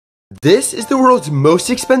This is the world's most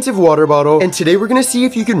expensive water bottle, and today we're gonna see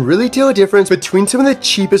if you can really tell a difference between some of the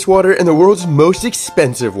cheapest water and the world's most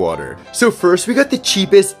expensive water. So first we got the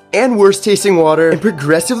cheapest and worst tasting water, and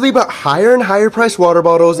progressively bought higher and higher priced water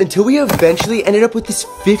bottles until we eventually ended up with this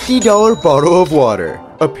 $50 bottle of water.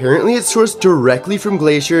 Apparently it's sourced directly from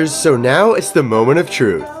glaciers, so now it's the moment of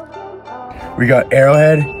truth. We got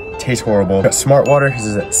Arrowhead. Tastes horrible. We got Smart Water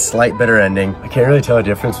because it's a slight bitter ending. I can't really tell a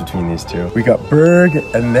difference between these two. We got Berg,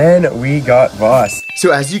 and then we got Voss.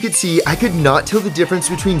 So as you can see, I could not tell the difference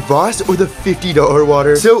between Voss or the $50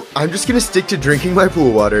 water. So I'm just gonna stick to drinking my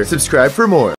pool water. Subscribe for more.